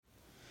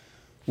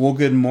Well,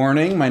 good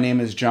morning. My name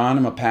is John.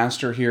 I'm a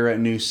pastor here at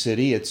New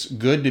City. It's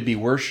good to be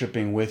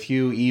worshiping with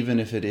you, even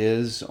if it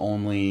is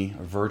only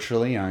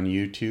virtually on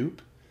YouTube.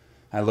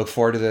 I look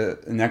forward to the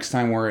next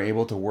time we're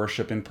able to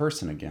worship in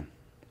person again.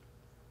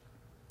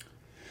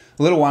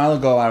 A little while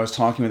ago, I was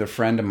talking with a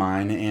friend of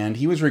mine, and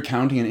he was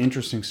recounting an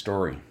interesting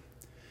story.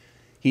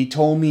 He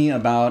told me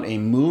about a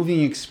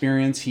moving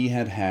experience he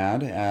had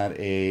had at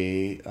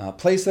a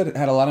place that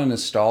had a lot of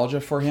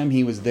nostalgia for him.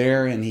 He was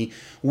there, and he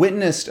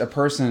witnessed a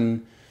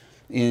person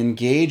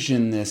engaged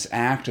in this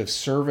act of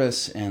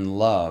service and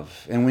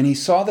love. And when he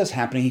saw this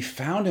happening, he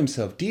found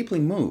himself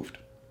deeply moved.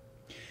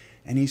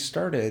 And he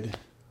started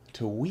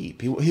to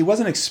weep. He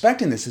wasn't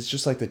expecting this. It's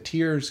just like the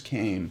tears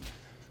came,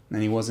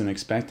 and he wasn't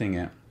expecting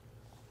it.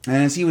 And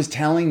as he was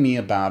telling me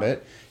about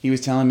it, he was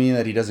telling me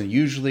that he doesn't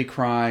usually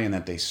cry and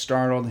that they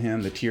startled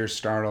him, the tears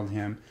startled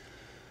him.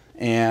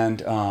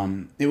 And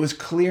it was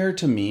clear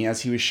to me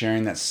as he was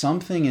sharing that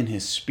something in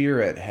his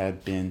spirit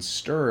had been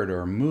stirred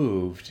or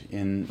moved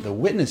in the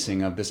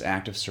witnessing of this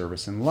act of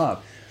service and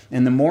love.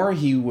 And the more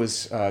he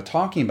was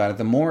talking about it,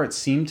 the more it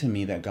seemed to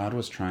me that God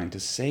was trying to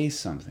say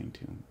something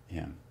to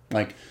him.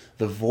 Like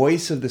the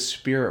voice of the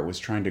Spirit was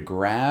trying to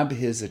grab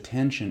his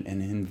attention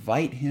and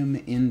invite him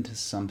into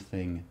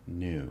something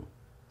new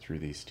through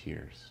these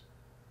tears.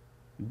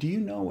 Do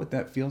you know what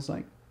that feels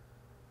like?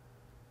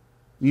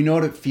 You know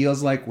what it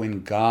feels like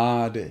when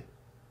God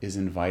is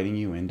inviting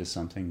you into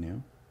something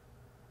new?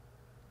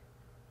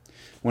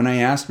 When I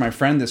asked my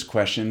friend this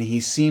question,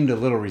 he seemed a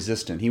little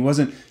resistant. He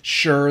wasn't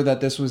sure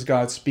that this was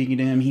God speaking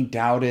to him. He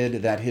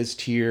doubted that his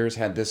tears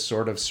had this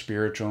sort of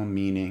spiritual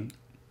meaning.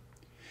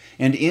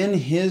 And in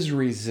his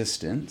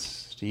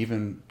resistance to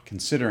even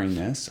considering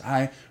this,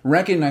 I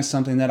recognized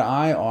something that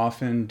I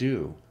often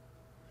do.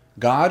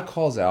 God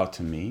calls out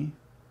to me,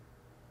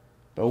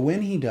 but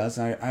when he does,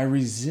 I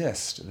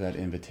resist that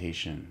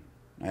invitation.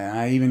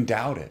 I even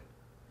doubt it.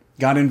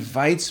 God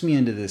invites me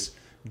into this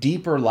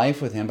deeper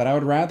life with him, but I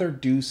would rather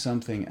do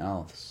something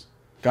else.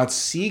 God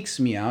seeks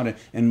me out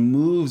and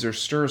moves or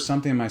stirs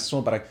something in my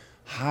soul, but I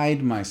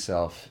hide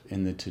myself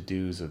in the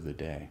to-dos of the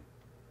day.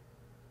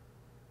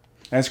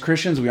 As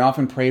Christians, we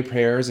often pray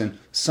prayers in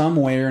some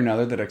way or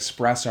another that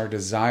express our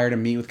desire to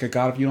meet with God.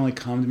 God, if you only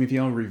come to me, if you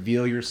don't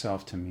reveal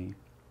yourself to me.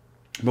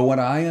 But what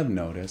I have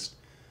noticed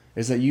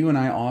is that you and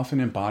I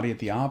often embody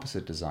the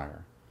opposite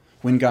desire.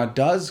 When God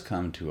does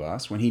come to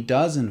us, when he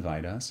does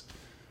invite us,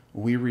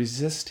 we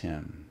resist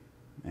him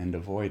and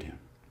avoid him.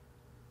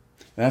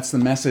 That's the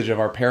message of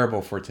our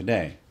parable for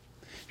today.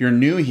 If you're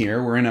new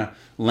here, we're in a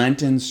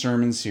Lenten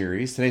sermon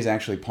series. Today's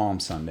actually Palm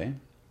Sunday,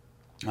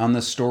 on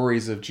the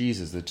stories of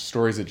Jesus, the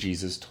stories that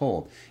Jesus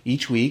told.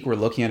 Each week, we're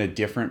looking at a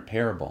different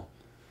parable.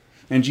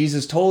 And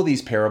Jesus told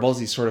these parables,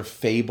 these sort of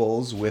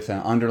fables with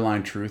an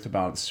underlying truth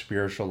about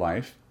spiritual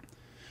life,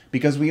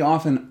 because we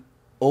often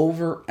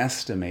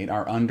overestimate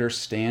our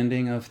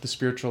understanding of the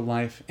spiritual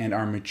life and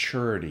our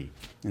maturity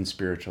in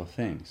spiritual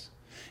things.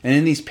 And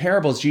in these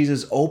parables,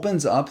 Jesus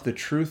opens up the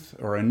truth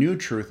or a new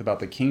truth about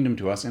the kingdom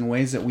to us in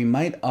ways that we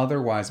might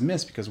otherwise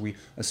miss because we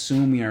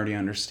assume we already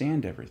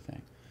understand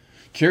everything.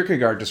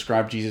 Kierkegaard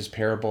described Jesus'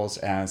 parables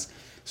as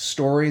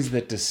stories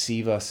that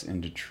deceive us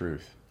into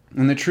truth.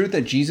 And the truth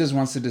that Jesus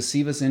wants to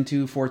deceive us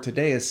into for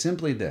today is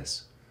simply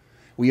this.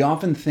 We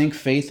often think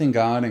faith in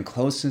God and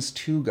closeness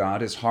to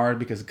God is hard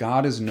because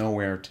God is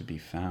nowhere to be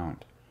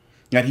found,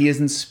 that he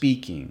isn't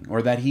speaking,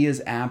 or that he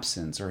is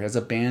absent or has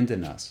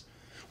abandoned us.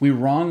 We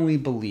wrongly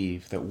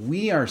believe that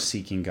we are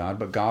seeking God,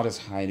 but God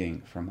is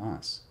hiding from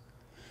us.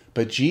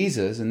 But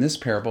Jesus, in this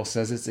parable,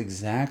 says it's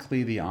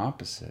exactly the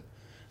opposite.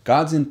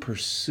 God's in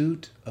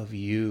pursuit of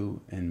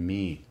you and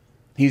me.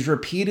 He's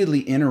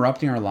repeatedly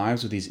interrupting our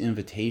lives with these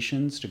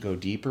invitations to go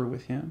deeper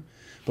with him,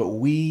 but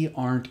we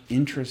aren't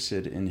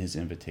interested in his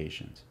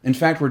invitations. In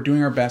fact, we're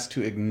doing our best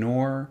to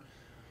ignore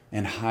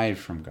and hide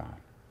from God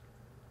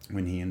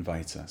when he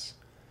invites us.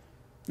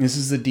 This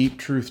is the deep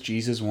truth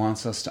Jesus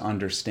wants us to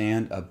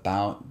understand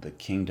about the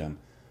kingdom.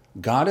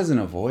 God isn't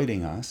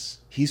avoiding us.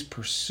 He's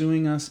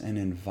pursuing us and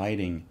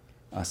inviting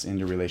us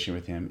into relation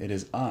with him. It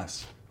is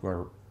us who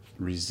are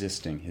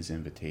resisting his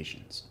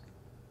invitations.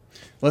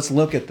 Let's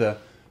look at the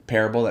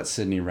parable that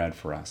Sydney read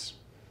for us.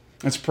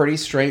 It's pretty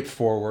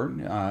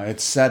straightforward.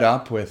 It's set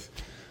up with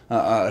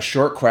a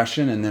short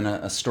question and then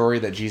a story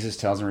that Jesus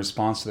tells in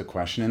response to the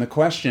question. And the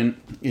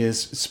question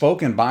is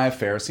spoken by a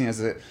Pharisee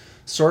as a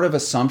sort of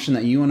assumption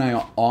that you and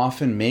I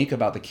often make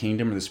about the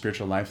kingdom or the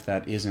spiritual life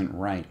that isn't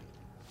right.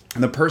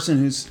 And the person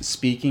who's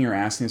speaking or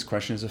asking this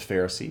question is a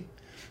Pharisee.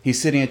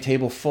 He's sitting at a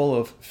table full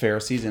of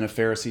Pharisees in a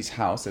Pharisee's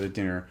house at a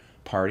dinner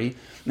party.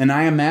 And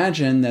I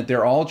imagine that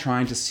they're all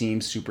trying to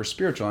seem super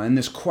spiritual. And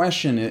this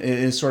question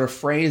is sort of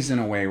phrased in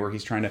a way where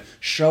he's trying to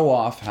show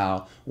off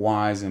how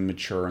wise and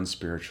mature and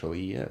spiritual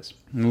he is.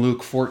 And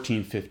Luke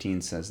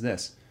 14:15 says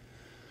this.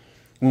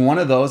 When one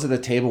of those at the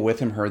table with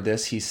him heard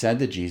this, he said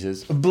to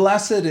Jesus,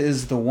 "Blessed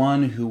is the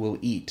one who will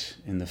eat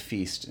in the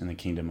feast in the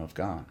kingdom of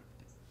God."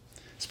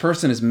 This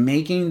person is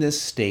making this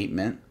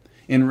statement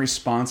in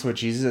response to what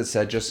Jesus had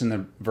said just in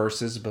the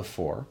verses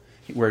before.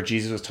 where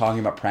Jesus was talking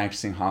about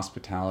practicing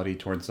hospitality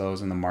towards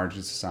those in the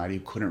margins of society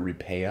who couldn't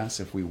repay us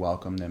if we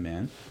welcomed them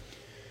in.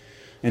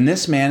 And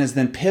this man is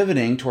then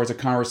pivoting towards a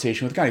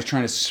conversation with God. He's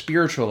trying to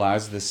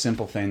spiritualize this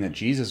simple thing that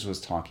Jesus was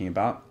talking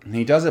about. And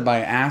he does it by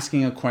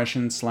asking a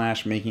question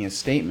 / making a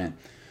statement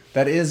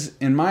that is,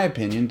 in my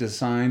opinion,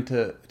 designed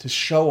to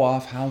show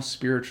off how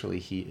spiritually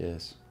he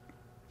is.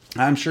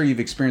 I'm sure you've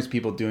experienced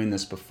people doing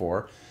this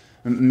before.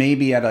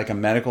 Maybe at like a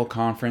medical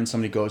conference,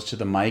 somebody goes to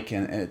the mic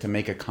and to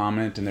make a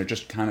comment and they're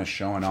just kind of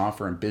showing off,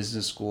 or in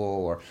business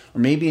school, or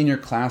maybe in your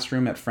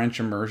classroom at French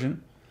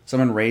immersion.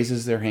 Someone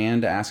raises their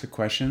hand to ask a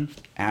question.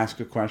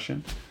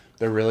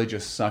 They're really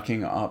just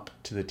sucking up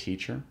to the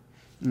teacher.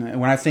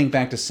 When I think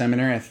back to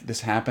seminary,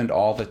 this happened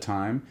all the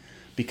time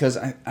because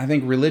I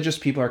think religious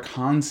people are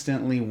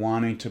constantly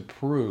wanting to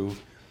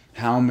prove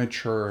how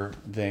mature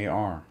they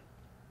are.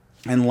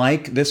 And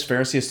like this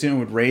Pharisee, a student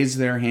would raise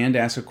their hand to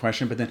ask a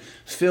question, but then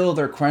fill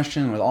their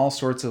question with all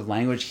sorts of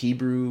language,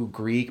 Hebrew,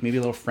 Greek, maybe a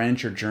little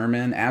French or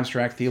German,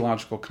 abstract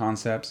theological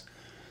concepts.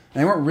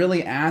 And they weren't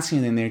really asking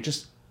anything. They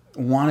just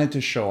wanted to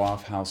show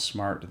off how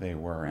smart they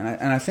were.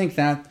 And I think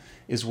that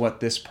is what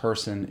this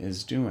person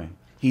is doing.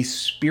 He's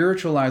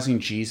spiritualizing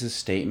Jesus'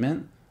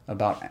 statement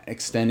about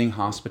extending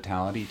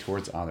hospitality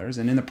towards others,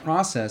 and in the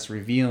process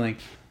revealing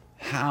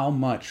how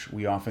much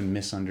we often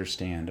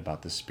misunderstand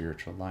about the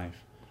spiritual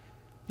life.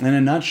 In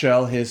a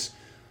nutshell, his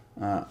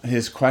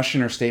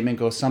question or statement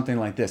goes something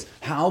like this: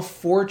 how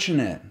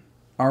fortunate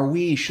are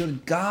we,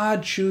 should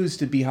God choose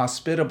to be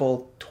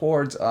hospitable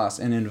towards us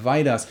and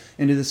invite us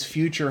into this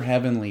future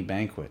heavenly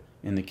banquet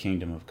in the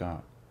kingdom of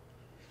God?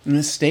 And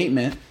this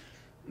statement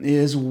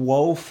is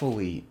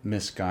woefully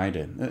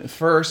misguided.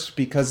 First,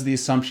 because of the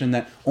assumption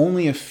that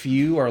only a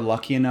few are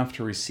lucky enough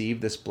to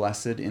receive this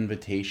blessed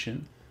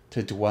invitation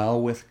to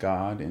dwell with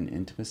God in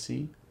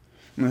intimacy.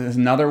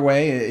 Another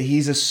way,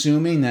 he's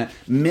assuming that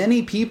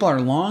many people are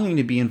longing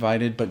to be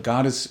invited, but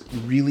God is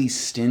really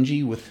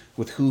stingy with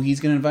who he's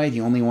going to invite.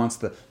 He only wants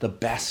the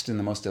best and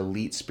the most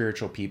elite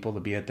spiritual people to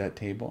be at that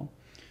table.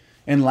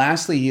 And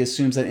lastly, he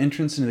assumes that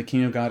entrance into the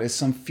kingdom of God is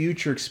some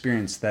future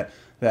experience, that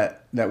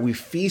we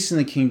feast in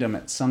the kingdom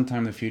at some time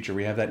in the future.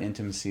 We have that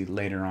intimacy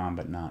later on,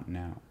 but not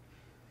now.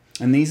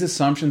 And these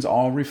assumptions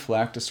all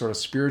reflect a sort of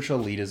spiritual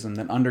elitism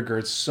that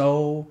undergirds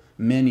so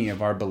many of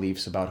our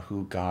beliefs about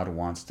who God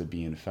wants to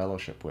be in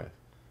fellowship with.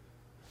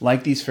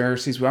 Like these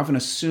Pharisees, we often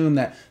assume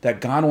that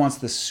God wants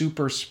the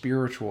super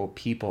spiritual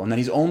people and that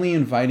he's only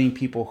inviting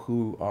people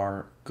who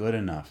are good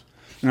enough.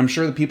 And I'm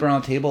sure the people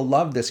around the table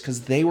loved this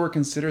because they were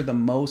considered the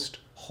most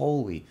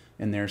holy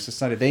in their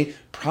society. They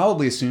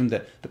probably assumed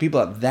that the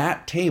people at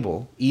that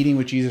table, eating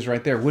with Jesus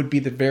right there, would be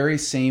the very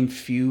same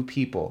few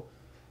people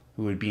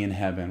who would be in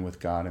heaven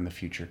with God in the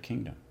future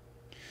kingdom.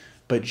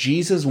 But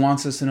Jesus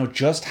wants us to know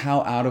just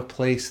how out of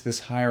place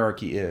this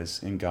hierarchy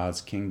is in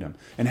God's kingdom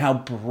and how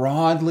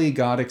broadly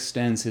God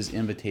extends his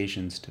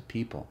invitations to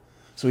people.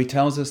 So he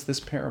tells us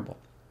this parable.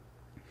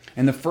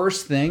 And the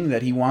first thing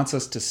that he wants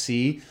us to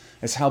see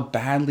is how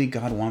badly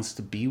God wants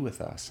to be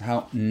with us,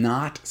 how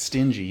not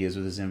stingy he is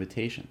with his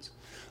invitations.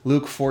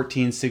 Luke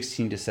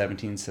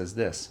 14:16-17 says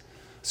this: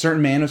 "A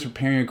certain man was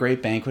preparing a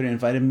great banquet and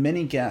invited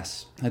many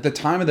guests. At the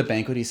time of the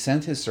banquet, he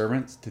sent his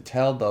servants to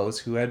tell those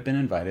who had been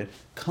invited,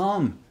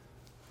 'Come,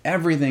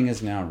 everything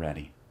is now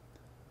ready.'"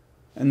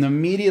 And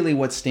immediately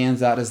what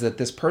stands out is that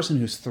this person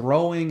who's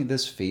throwing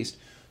this feast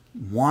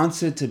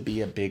wants it to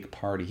be a big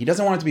party. He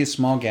doesn't want it to be a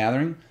small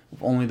gathering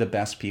with only the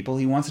best people.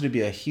 He wants it to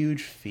be a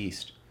huge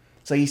feast.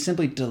 So he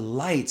simply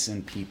delights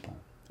in people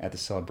at the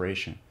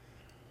celebration.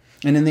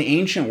 And in the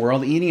ancient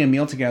world, eating a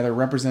meal together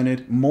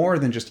represented more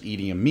than just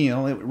eating a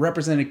meal. It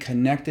represented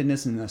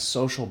connectedness and a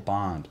social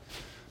bond.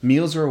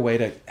 Meals are a way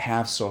to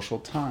have social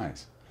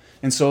ties.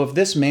 And so if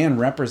this man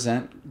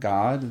represents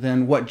God,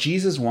 then what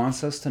Jesus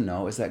wants us to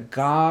know is that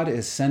God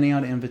is sending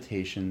out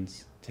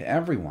invitations to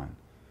everyone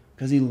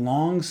because he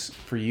longs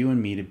for you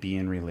and me to be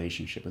in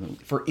relationship with him,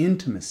 for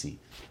intimacy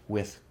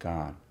with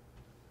God.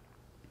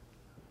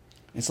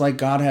 It's like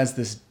God has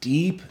this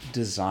deep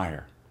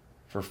desire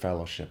for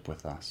fellowship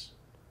with us.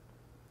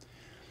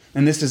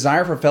 And this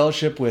desire for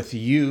fellowship with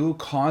you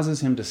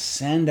causes him to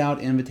send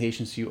out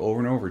invitations to you over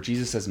and over.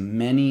 Jesus says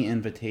many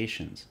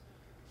invitations.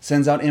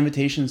 Sends out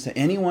invitations to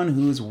anyone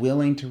who is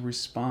willing to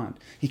respond.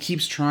 He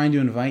keeps trying to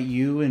invite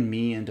you and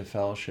me into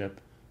fellowship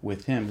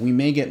with him. We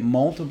may get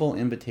multiple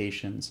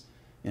invitations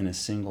in a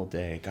single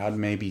day. God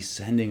may be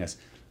sending us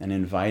and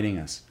inviting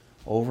us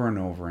over and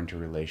over into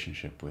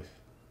relationship with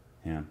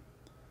him.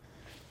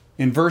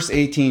 In verse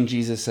 18,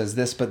 Jesus says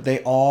this: "But they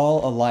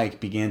all alike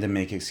began to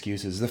make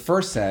excuses. The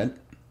first said,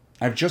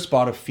 'I've just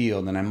bought a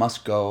field and I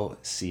must go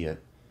see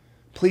it.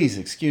 Please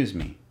excuse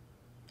me.'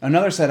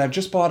 Another said, 'I've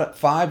just bought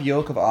 5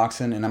 yoke of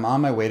oxen and I'm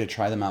on my way to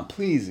try them out.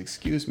 Please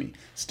excuse me.'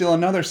 Still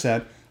another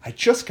said, 'I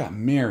just got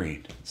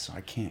married, so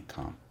I can't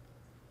come.'"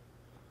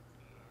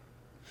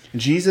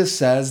 Jesus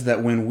says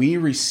that when we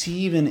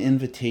receive an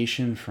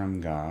invitation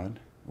from God,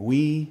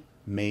 we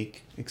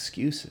make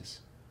excuses.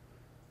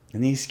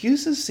 And the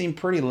excuses seem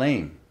pretty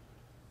lame.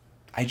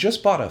 I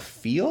just bought a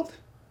field?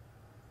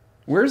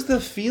 Where's the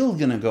field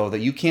going to go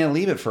that you can't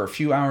leave it for a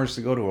few hours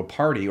to go to a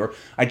party? Or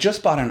I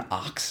just bought an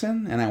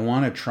oxen and I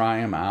want to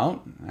try them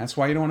out. That's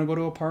why you don't want to go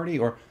to a party?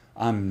 Or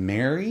I'm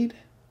married.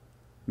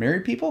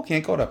 Married people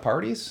can't go to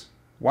parties.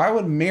 Why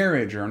would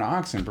marriage or an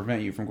oxen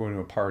prevent you from going to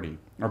a party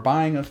or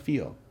buying a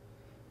field?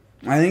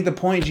 I think the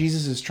point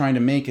Jesus is trying to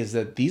make is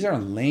that these are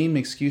lame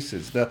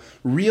excuses. The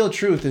real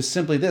truth is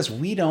simply this: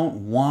 we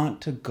don't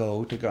want to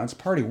go to God's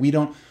party. We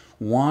don't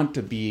want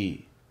to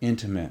be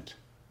intimate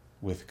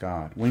with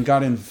God. When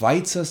God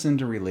invites us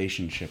into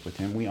relationship with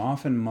him, we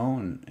often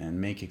moan and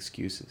make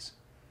excuses.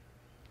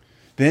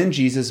 Then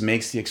Jesus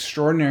makes the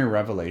extraordinary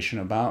revelation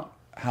about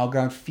how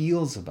God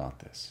feels about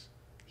this.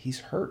 He's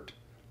hurt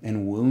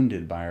and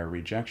wounded by our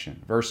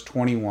rejection. Verse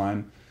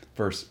 21,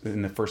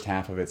 in the first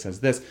half of it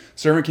says this: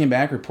 servant came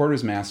back, reported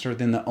his master.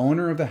 Then the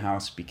owner of the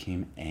house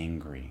became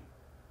angry.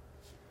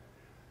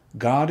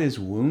 God is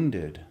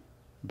wounded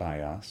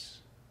by us.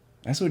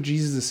 That's what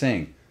Jesus is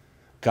saying.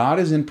 God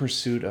is in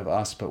pursuit of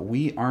us, but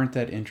we aren't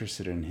that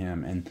interested in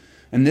him.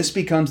 And this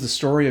becomes the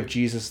story of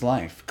Jesus'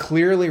 life,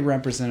 clearly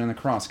represented on the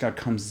cross. God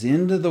comes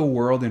into the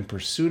world in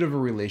pursuit of a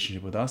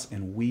relationship with us,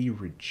 and we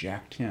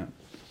reject him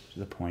to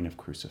the point of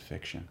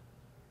crucifixion.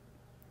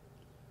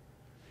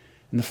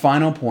 And the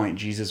final point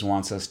Jesus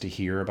wants us to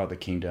hear about the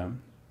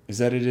kingdom is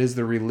that it is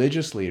the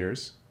religious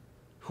leaders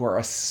who are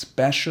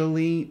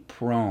especially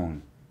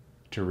prone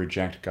to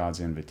reject God's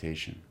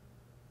invitation.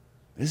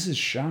 This is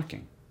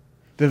shocking.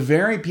 The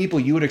very people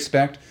you would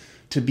expect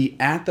to be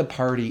at the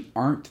party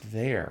aren't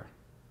there.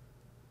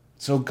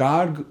 So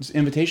God's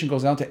invitation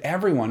goes out to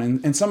everyone,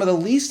 and some of the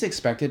least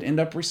expected end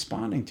up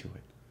responding to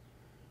it.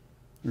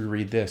 We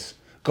read this: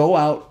 go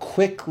out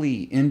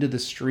quickly into the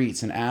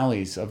streets and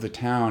alleys of the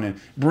town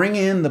and bring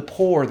in the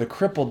poor, the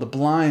crippled, the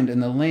blind,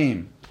 and the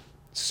lame.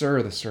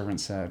 Sir, the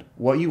servant said,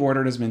 what you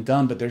ordered has been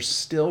done, but there's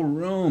still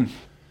room.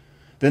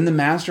 Then the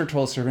master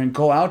told the servant,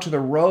 go out to the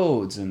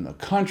roads and the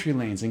country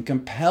lanes and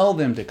compel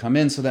them to come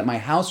in so that my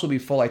house will be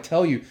full. I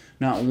tell you,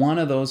 not one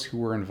of those who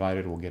were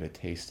invited will get a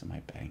taste of my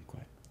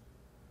banquet.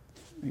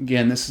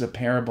 Again, this is a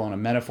parable and a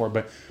metaphor,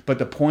 but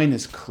the point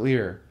is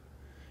clear.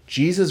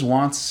 Jesus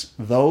wants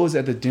those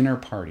at the dinner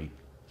party,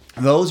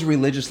 those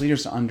religious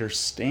leaders, to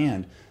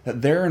understand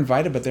that they're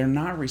invited, but they're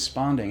not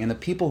responding. And the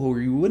people who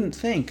you wouldn't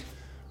think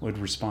would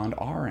respond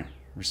aren't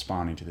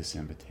responding to this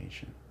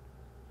invitation.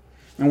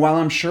 And while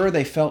I'm sure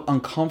they felt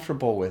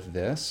uncomfortable with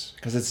this,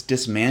 because it's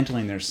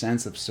dismantling their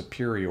sense of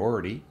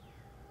superiority,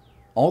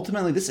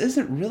 ultimately this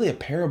isn't really a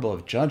parable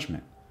of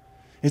judgment.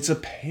 It's a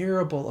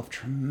parable of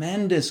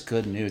tremendous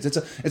good news.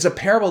 It's a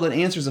parable that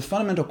answers a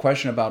fundamental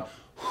question about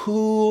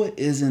who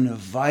is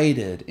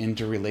invited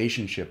into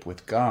relationship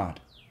with God,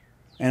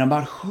 and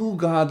about who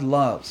God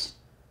loves,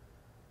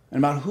 and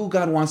about who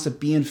God wants to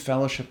be in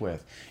fellowship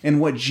with. And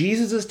what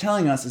Jesus is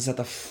telling us is that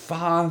the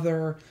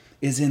Father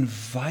is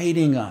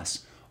inviting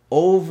us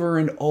over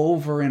and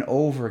over and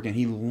over again.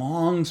 He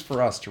longs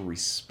for us to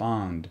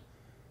respond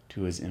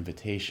to his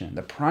invitation.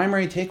 The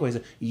primary takeaway is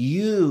that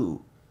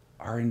you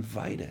are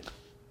invited.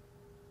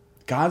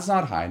 God's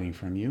not hiding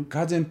from you.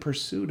 God's in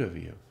pursuit of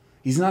you.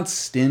 He's not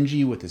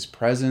stingy with his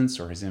presence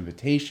or his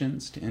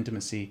invitations to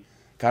intimacy.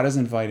 God is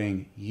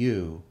inviting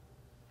you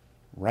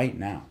right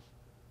now.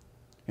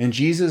 And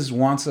Jesus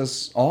wants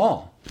us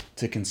all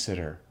to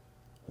consider,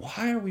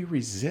 why are we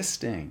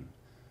resisting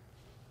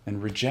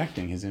and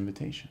rejecting his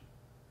invitation?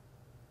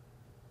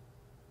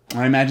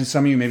 I imagine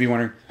some of you may be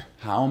wondering,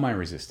 how am I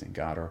resisting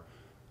God?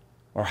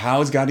 Or how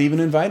is God even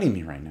inviting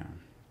me right now?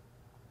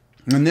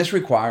 And this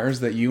requires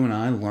that you and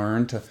I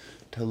learn to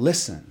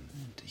listen,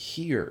 to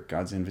hear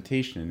God's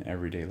invitation in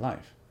everyday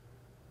life.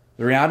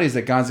 The reality is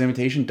that God's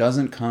invitation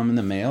doesn't come in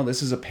the mail.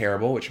 This is a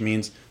parable, which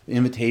means the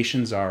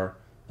invitations are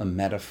a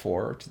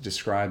metaphor to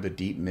describe the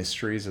deep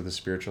mysteries of the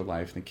spiritual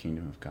life in the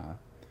kingdom of God.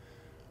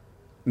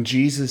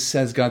 Jesus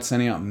says God's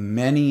sending out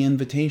many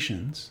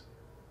invitations.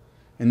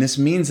 And this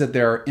means that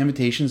there are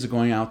invitations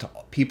going out to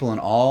people in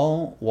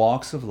all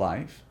walks of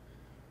life,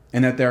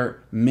 and that there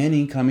are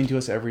many coming to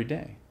us every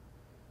day.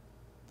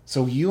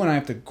 So you and I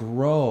have to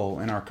grow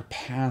in our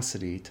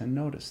capacity to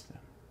notice them.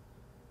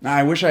 Now,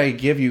 I wish I could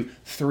give you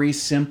 3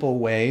 simple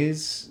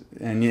ways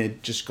and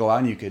you'd just go out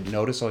and you could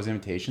notice all these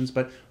invitations,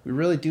 but we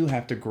really do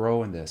have to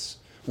grow in this.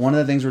 One of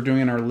the things we're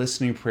doing in our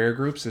listening prayer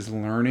groups is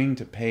learning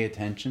to pay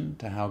attention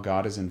to how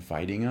God is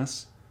inviting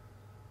us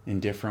in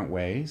different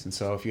ways. And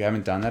so if you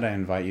haven't done that, I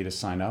invite you to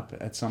sign up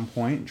at some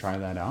point and try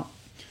that out.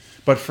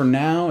 But for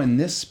now, in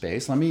this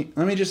space, let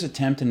me just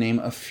attempt to name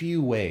a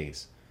few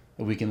ways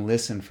that we can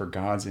listen for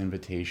God's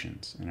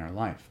invitations in our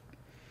life.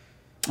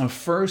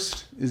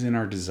 First is in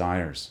our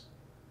desires.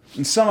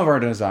 And some of our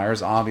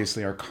desires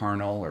obviously are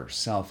carnal or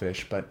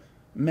selfish, but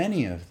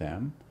many of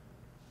them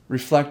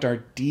reflect our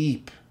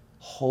deep,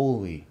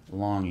 holy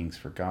longings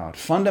for God.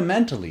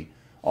 Fundamentally,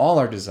 all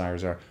our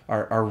desires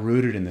are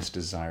rooted in this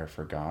desire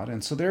for God.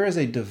 And so there is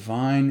a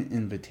divine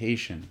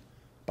invitation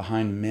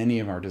behind many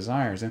of our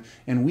desires.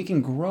 And we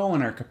can grow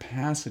in our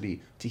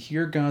capacity to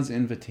hear God's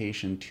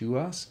invitation to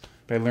us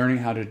by learning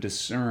how to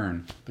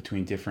discern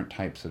between different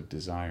types of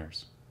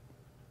desires.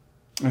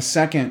 A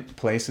second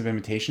place of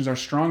invitations are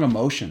strong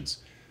emotions.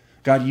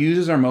 God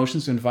uses our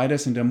emotions to invite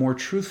us into a more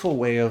truthful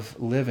way of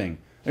living.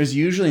 There's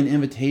usually an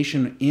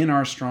invitation in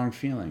our strong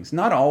feelings.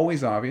 Not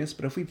always obvious,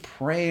 but if we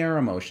pray our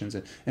emotions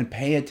and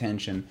pay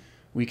attention,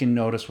 we can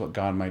notice what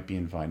God might be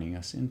inviting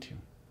us into.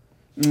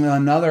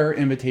 Another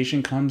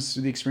invitation comes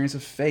through the experience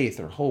of faith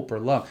or hope or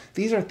love.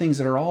 These are things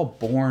that are all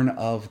born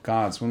of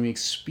God. So when we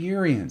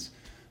experience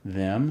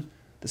them,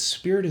 the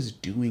Spirit is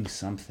doing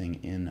something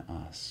in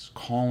us,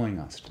 calling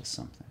us to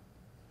something.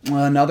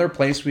 Another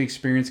place we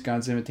experience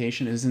God's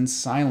invitation is in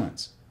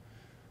silence.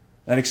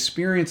 That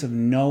experience of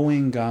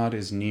knowing God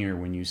is near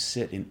when you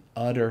sit in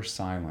utter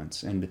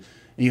silence and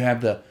you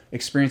have the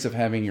experience of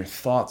having your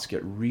thoughts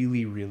get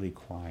really, really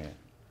quiet.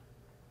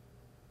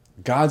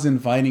 God's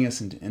inviting us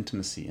into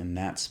intimacy in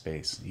that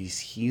space. He's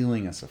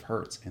healing us of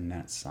hurts in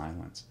that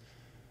silence.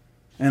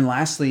 And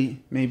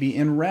lastly, maybe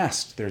in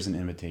rest, there's an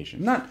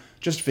invitation. Not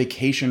just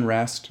vacation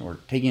rest or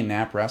taking a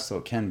nap rest, though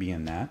it can be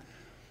in that.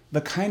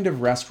 The kind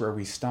of rest where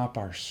we stop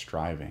our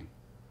striving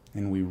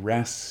and we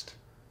rest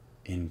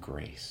in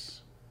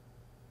grace.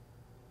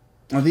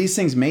 Now, these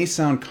things may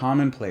sound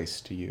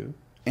commonplace to you,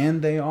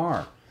 and they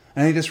are.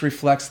 I think this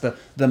reflects the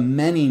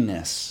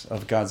manyness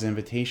of God's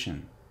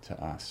invitation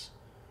to us.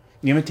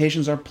 The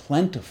invitations are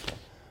plentiful,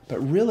 but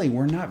really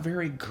we're not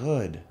very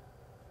good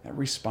at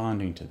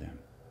responding to them.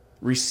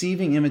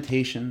 Receiving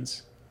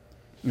invitations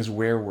is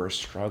where we're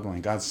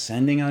struggling. God's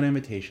sending out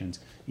invitations.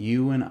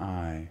 You and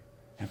I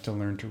have to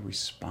learn to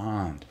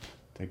respond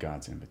to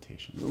God's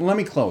invitation. Let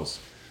me close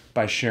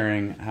by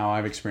sharing how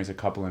I've experienced a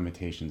couple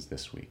invitations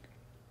this week.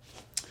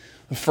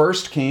 The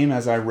first came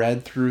as I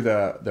read through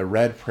the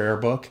Red Prayer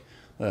Book.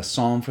 The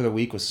psalm for the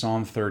week was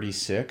Psalm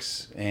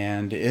 36,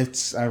 and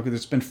it's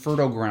been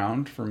fertile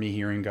ground for me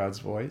hearing God's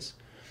voice.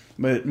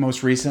 But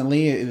most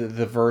recently,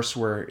 the verse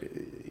where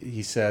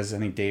he says, I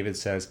think David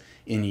says,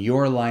 "In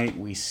your light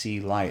we see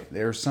light."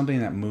 There's something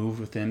that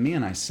moved within me,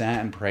 and I sat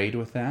and prayed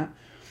with that,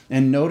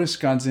 and noticed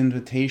God's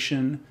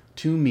invitation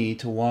to me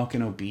to walk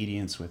in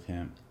obedience with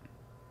him.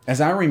 As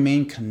I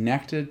remain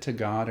connected to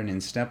God and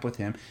in step with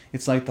him,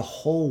 it's like the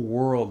whole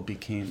world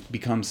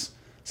becomes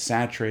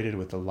saturated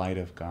with the light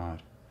of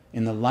God.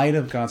 In the light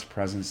of God's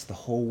presence, the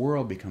whole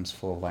world becomes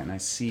full of light, and I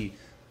see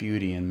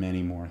beauty in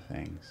many more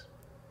things.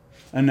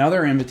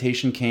 Another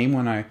invitation came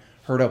when I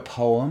heard a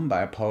poem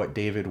by a poet,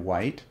 David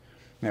White,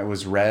 that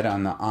was read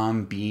on the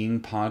On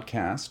Being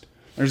podcast.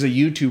 There's a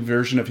YouTube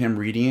version of him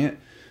reading it.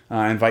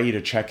 I invite you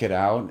to check it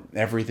out.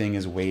 Everything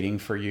is Waiting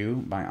for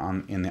You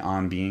in the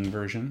On Being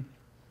version.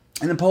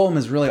 And the poem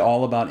is really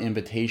all about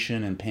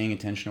invitation and paying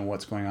attention to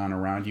what's going on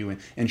around you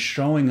and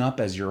showing up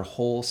as your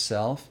whole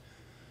self,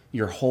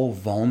 your whole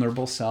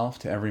vulnerable self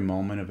to every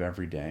moment of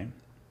every day.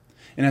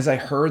 And as I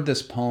heard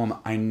this poem,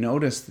 I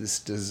noticed this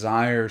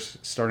desire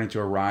starting to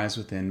arise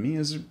within me. It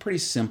was pretty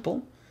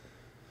simple.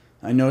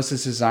 I noticed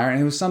this desire, and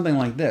it was something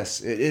like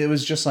this. It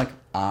was just like,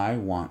 I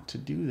want to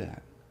do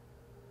that.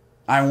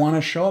 I want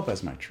to show up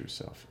as my true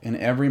self in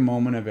every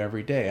moment of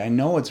every day. I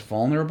know it's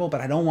vulnerable,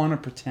 but I don't want to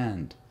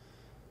pretend.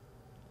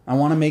 I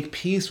want to make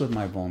peace with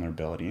my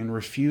vulnerability and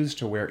refuse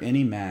to wear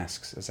any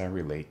masks as I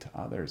relate to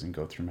others and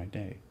go through my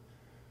day.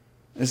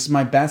 This is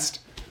my best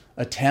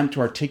attempt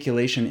to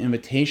articulate an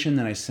invitation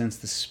that I sense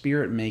the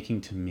Spirit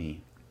making to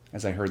me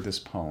as I heard this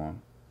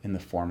poem in the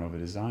form of a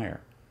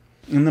desire.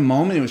 In the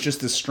moment, it was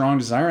just this strong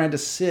desire. I had to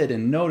sit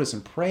and notice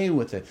and pray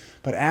with it.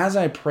 But as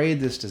I prayed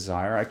this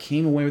desire, I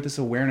came away with this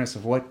awareness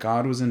of what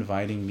God was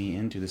inviting me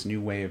into, this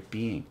new way of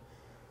being.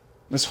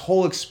 This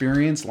whole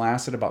experience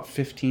lasted about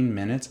 15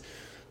 minutes,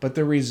 but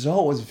the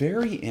result was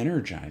very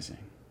energizing.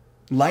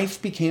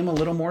 Life became a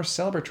little more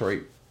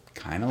celebratory,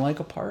 kind of like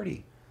a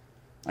party.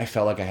 I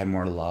felt like I had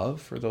more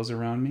love for those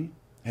around me.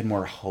 I had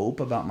more hope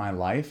about my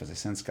life as I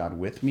sensed God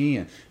with me,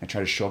 and I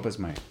tried to show up as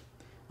my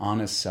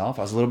honest self.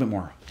 I was a little bit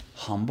more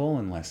humble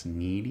and less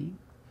needy.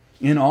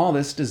 In all,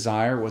 this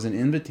desire was an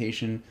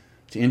invitation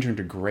to enter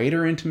into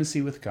greater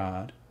intimacy with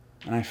God,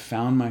 and I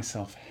found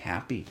myself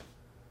happy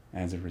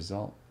as a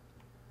result.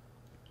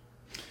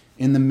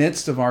 In the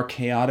midst of our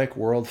chaotic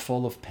world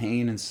full of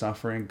pain and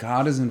suffering,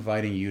 God is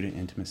inviting you to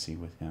intimacy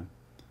with him.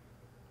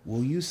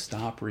 Will you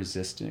stop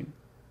resisting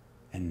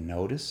and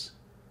notice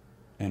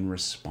and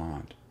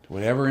respond to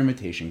whatever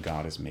invitation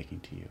God is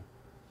making to you?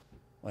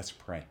 Let's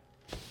pray.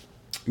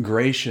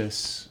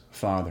 Gracious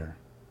Father,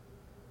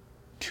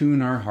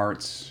 tune our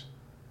hearts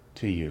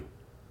to you,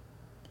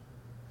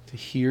 to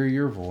hear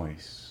your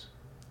voice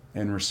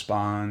and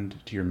respond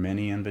to your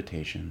many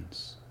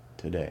invitations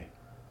today.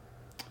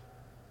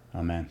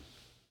 Amen.